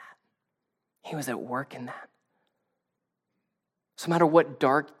work in that. He was at work in that. So no matter what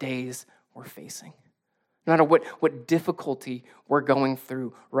dark days we're facing, no matter what difficulty we're going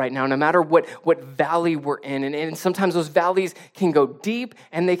through right now, no matter what valley we're in, and sometimes those valleys can go deep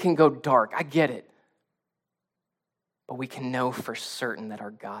and they can go dark. I get it. But we can know for certain that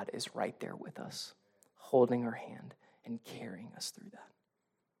our God is right there with us, holding our hand and carrying us through that.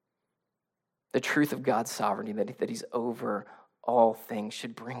 The truth of God's sovereignty, that he's over all things,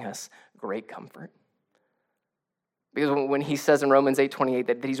 should bring us great comfort. Because when he says in Romans 8:28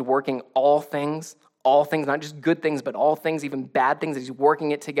 that he's working all things, not just good things, but all things, even bad things, that he's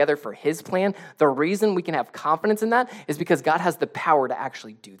working it together for his plan, the reason we can have confidence in that is because God has the power to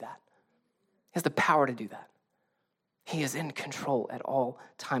actually do that. He has the power to do that. He is in control at all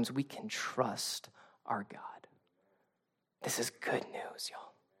times. We can trust our God. This is good news,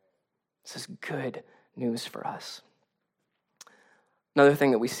 y'all. This is good news for us. Another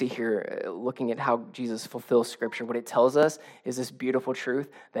thing that we see here, looking at how Jesus fulfills Scripture, what it tells us is this beautiful truth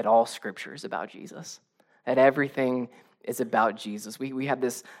that all Scripture is about Jesus, that everything is about Jesus. We have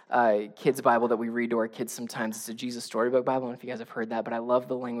this kids' Bible that we read to our kids sometimes. It's a Jesus Storybook Bible. I don't know if you guys have heard that, but I love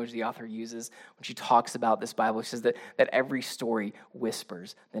the language the author uses when she talks about this Bible. She says that every story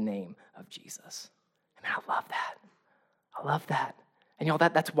whispers the name of Jesus. I mean, I love that. I love that. And y'all,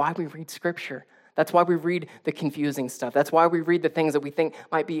 that's why we read Scripture. That's why we read the confusing stuff. That's why we read the things that we think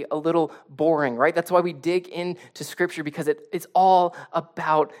might be a little boring, right? That's why we dig into Scripture, because it's all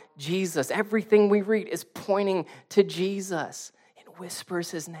about Jesus. Everything we read is pointing to Jesus. It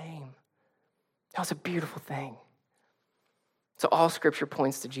whispers his name. That's a beautiful thing. So all Scripture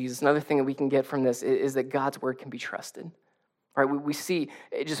points to Jesus. Another thing that we can get from this is that God's word can be trusted. Right, we see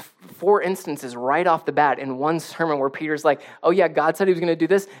just 4 instances right off the bat in one sermon where Peter's like, oh yeah, God said he was going to do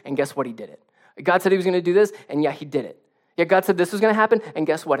this, and guess what? He did it. God said he was going to do this, and yeah, he did it. Yeah, God said this was going to happen, and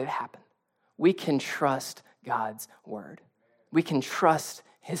guess what? It happened. We can trust God's word. We can trust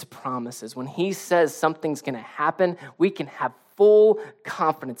his promises. When he says something's going to happen, we can have full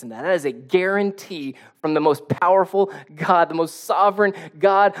confidence in that. That is a guarantee from the most powerful God, the most sovereign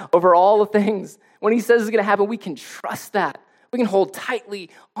God over all the things. When he says it's going to happen, we can trust that. We can hold tightly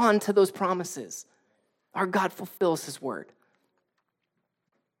onto those promises. Our God fulfills his word.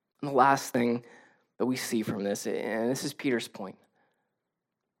 And the last thing that we see from this, and this is Peter's point,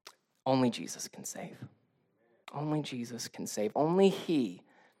 only Jesus can save. Only Jesus can save. Only he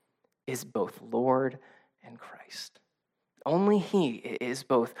is both Lord and Christ. Only he is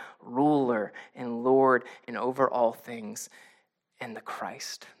both ruler and Lord and over all things, and the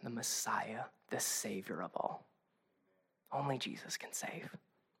Christ, the Messiah, the Savior of all. Only Jesus can save.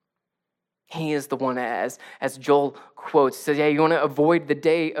 He is the one, as Joel quotes, says, yeah, you want to avoid the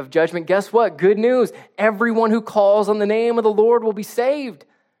day of judgment? Guess what? Good news. Everyone who calls on the name of the Lord will be saved.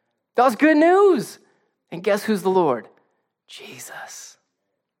 That's good news. And guess who's the Lord? Jesus.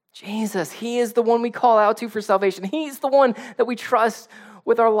 Jesus. He is the one we call out to for salvation. He's the one that we trust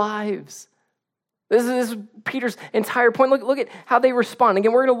with our lives. This is Peter's entire point. Look at how they respond.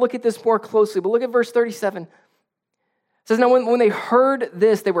 Again, we're going to look at this more closely, but look at verse 37. It says, now when they heard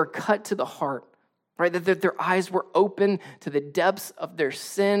this, they were cut to the heart, right? That their eyes were open to the depths of their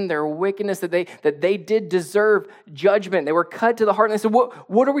sin, their wickedness, that they did deserve judgment. They were cut to the heart, and they said,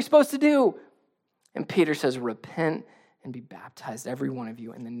 what are we supposed to do? And Peter says, repent and be baptized, every one of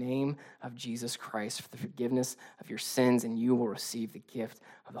you, in the name of Jesus Christ for the forgiveness of your sins, and you will receive the gift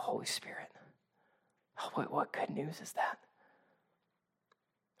of the Holy Spirit. Oh, what good news is that?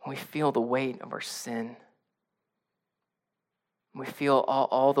 When we feel the weight of our sin, we feel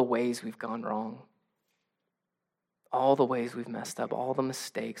all the ways we've gone wrong, all the ways we've messed up, all the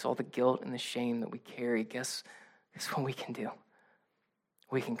mistakes, all the guilt and the shame that we carry. Guess what we can do?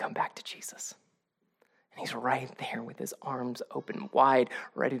 We can come back to Jesus. And he's right there with his arms open wide,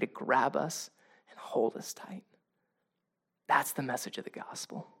 ready to grab us and hold us tight. That's the message of the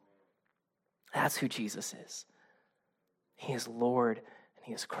gospel. That's who Jesus is. He is Lord and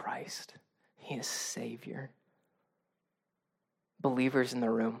he is Christ. He is Savior. Believers in the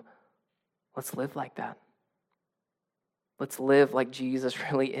room, let's live like that. Let's live like Jesus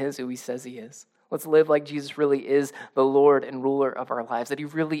really is who he says he is. Let's live like Jesus really is the Lord and ruler of our lives, that he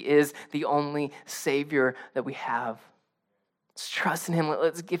really is the only Savior that we have. Let's trust in him.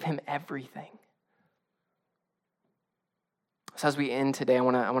 Let's give him everything. So as we end today, I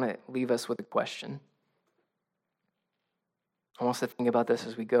want to leave us with a question. I want us to think about this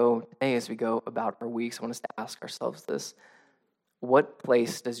as we go about our weeks. I want us to ask ourselves this. What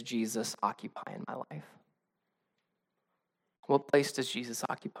place does Jesus occupy in my life? What place does Jesus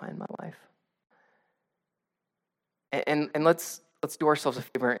occupy in my life? And let's do ourselves a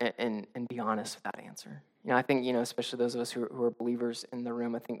favor and be honest with that answer. I think, especially those of us who are believers in the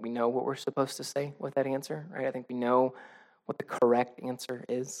room, I think we know what we're supposed to say with that answer, right? I think we know what the correct answer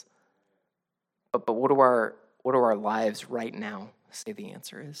is. But what do our lives right now say the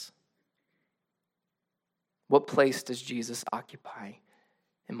answer is? What place does Jesus occupy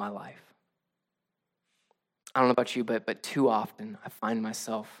in my life? I don't know about you, but too often I find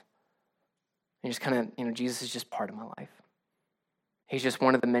myself, just kind of, Jesus is just part of my life. He's just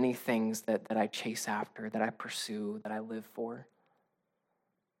one of the many things that I chase after, that I pursue, that I live for.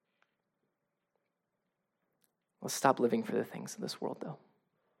 Let's stop living for the things of this world, though.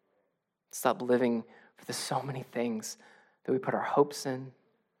 Stop living for the so many things that we put our hopes in,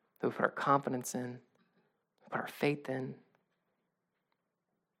 that we put our confidence in, put our faith in.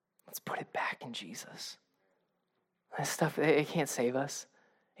 Let's put it back in Jesus. This stuff, it can't save us.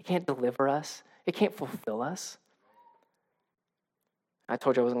 It can't deliver us. It can't fulfill us. I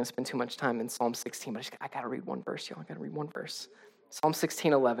told you I wasn't going to spend too much time in Psalm 16, but I got to read one verse, y'all. I got to read one verse. Psalm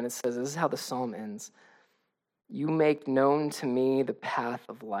 16:11, it says, this is how the psalm ends. You make known to me the path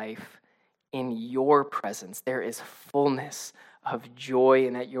of life. In your presence there is fullness of joy,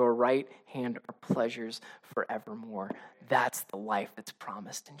 and at your right hand are pleasures forevermore. That's the life that's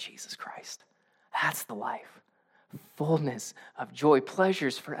promised in Jesus Christ. That's the life. Fullness of joy,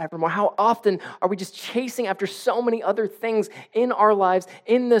 pleasures forevermore. How often are we just chasing after so many other things in our lives,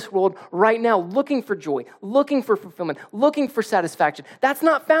 in this world, right now, looking for joy, looking for fulfillment, looking for satisfaction? That's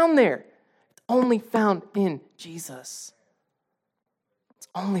not found there. It's only found in Jesus. It's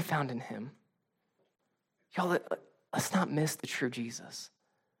only found in him. Y'all, let's not miss the true Jesus.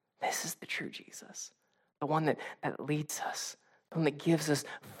 This is the true Jesus, the one that leads us, the one that gives us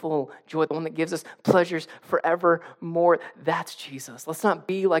full joy, the one that gives us pleasures forevermore. That's Jesus. Let's not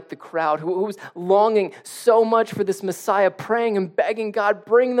be like the crowd who was longing so much for this Messiah, praying and begging God,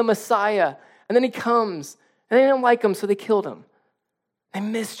 bring the Messiah. And then he comes, and they didn't like him, so they killed him. They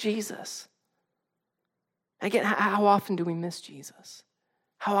missed Jesus. And again, how often do we miss Jesus?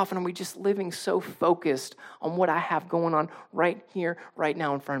 How often are we just living so focused on what I have going on right here, right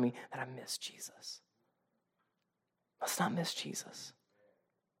now in front of me, that I miss Jesus? Let's not miss Jesus.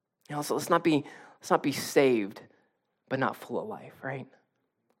 So let's not be saved, but not full of life, right?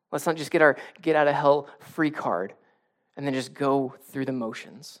 Let's not just get our get out of hell free card and then just go through the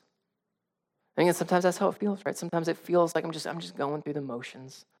motions. I think sometimes that's how it feels, right? Sometimes it feels like I'm just going through the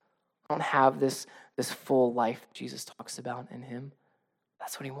motions. I don't have this full life Jesus talks about in him.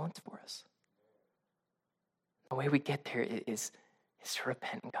 That's what he wants for us. The way we get there is to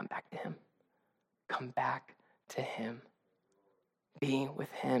repent and come back to him. Come back to him. Be with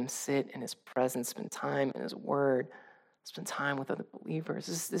him. Sit in his presence. Spend time in his word. Spend time with other believers.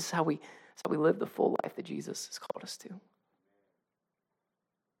 This is how we live the full life that Jesus has called us to.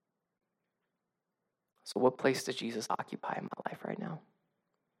 So what place does Jesus occupy in my life right now?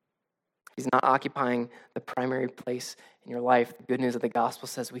 He's not occupying the primary place in your life. The good news of the gospel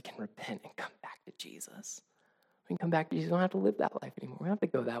says we can repent and come back to Jesus. We can come back to Jesus. We don't have to live that life anymore. We don't have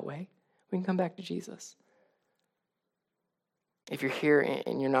to go that way. We can come back to Jesus. If you're here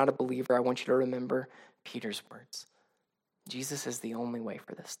and you're not a believer, I want you to remember Peter's words. Jesus is the only way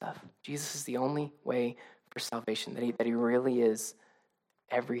for this stuff. Jesus is the only way for salvation, that he really is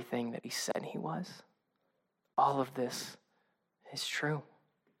everything that he said he was. All of this is true.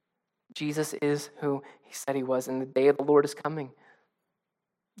 Jesus is who he said he was, and the day of the Lord is coming.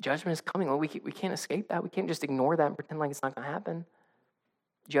 Judgment is coming. Well, we can't escape that. We can't just ignore that and pretend like it's not going to happen.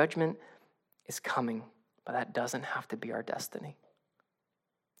 Judgment is coming, but that doesn't have to be our destiny.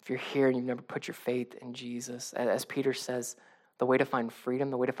 If you're here and you've never put your faith in Jesus, as Peter says, the way to find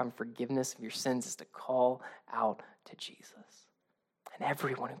freedom, the way to find forgiveness of your sins is to call out to Jesus. And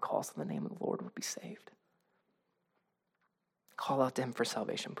everyone who calls on the name of the Lord will be saved. Call out to him for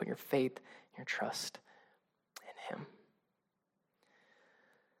salvation. Put your faith, your trust in him.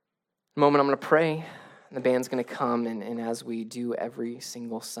 In a moment, I'm going to pray, and the band's going to come, and as we do every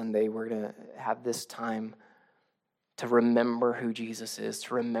single Sunday, we're going to have this time to remember who Jesus is,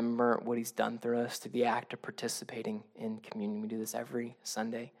 to remember what he's done through us, to be active participating in communion. We do this every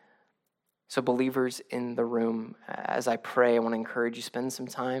Sunday. So believers in the room, as I pray, I want to encourage you, spend some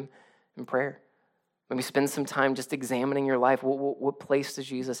time in prayer. Maybe spend some time just examining your life. What place does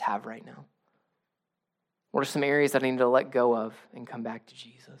Jesus have right now? What are some areas that I need to let go of and come back to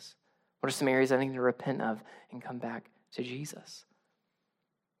Jesus? What are some areas I need to repent of and come back to Jesus?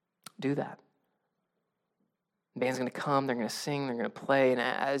 Do that. The band's going to come, they're going to sing, they're going to play, and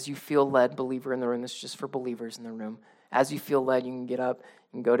as you feel led, believer in the room, this is just for believers in the room. As you feel led, you can get up,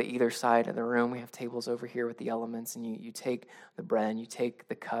 you can go to either side of the room. We have tables over here with the elements, and you take the bread, and you take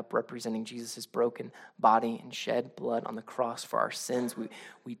the cup representing Jesus' broken body and shed blood on the cross for our sins.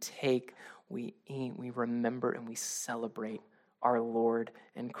 We take, we eat, we remember, and we celebrate our Lord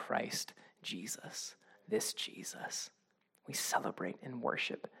and Christ Jesus, this Jesus. We celebrate and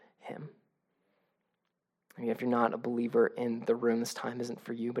worship him. I mean, if you're not a believer in the room, this time isn't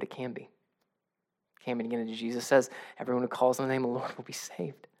for you, but it can be. It can be. Again, Jesus says, everyone who calls on the name of the Lord will be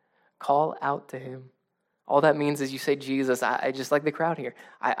saved. Call out to him. All that means is you say, Jesus, I just like the crowd here.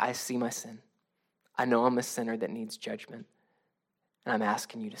 I see my sin. I know I'm a sinner that needs judgment, and I'm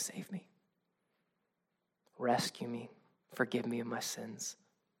asking you to save me. Rescue me. Forgive me of my sins.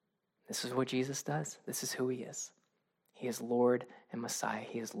 This is what Jesus does. This is who he is. He is Lord and Messiah.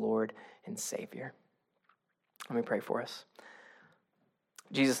 He is Lord and Savior. Let me pray for us.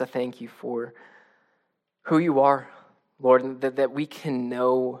 Jesus, I thank you for who you are. Lord, that we can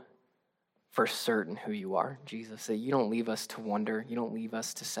know for certain who you are, Jesus, that you don't leave us to wonder. You don't leave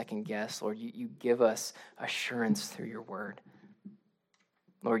us to second guess. Lord, you give us assurance through your word.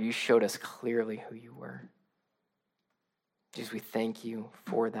 Lord, you showed us clearly who you were. Jesus, we thank you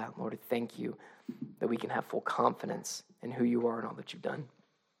for that. Lord, thank you that we can have full confidence in who you are and all that you've done.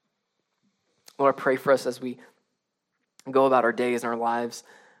 Lord, I pray for us as we go about our days and our lives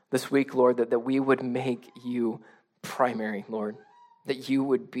this week, Lord, that we would make you primary, Lord, that you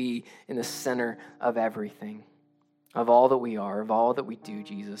would be in the center of everything, of all that we are, of all that we do,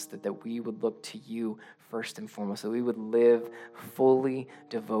 Jesus, that we would look to you first and foremost, that we would live fully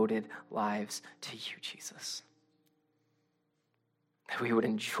devoted lives to you, Jesus. That we would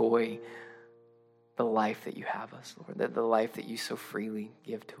enjoy the life that you have us, Lord, that the life that you so freely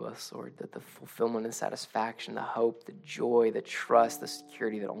give to us, Lord, that the fulfillment and satisfaction, the hope, the joy, the trust, the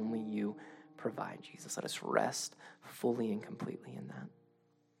security that only you provide, Jesus. Let us rest fully and completely in that.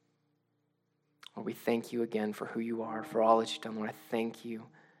 Lord, we thank you again for who you are, for all that you've done. Lord, I thank you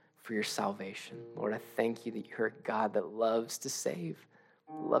for your salvation. Lord, I thank you that you're a God that loves to save,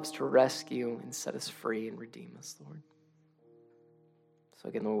 loves to rescue and set us free and redeem us, Lord. So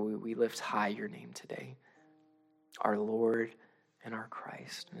again, Lord, we lift high your name today, our Lord and our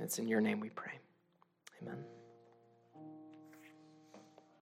Christ. And it's in your name we pray. Amen.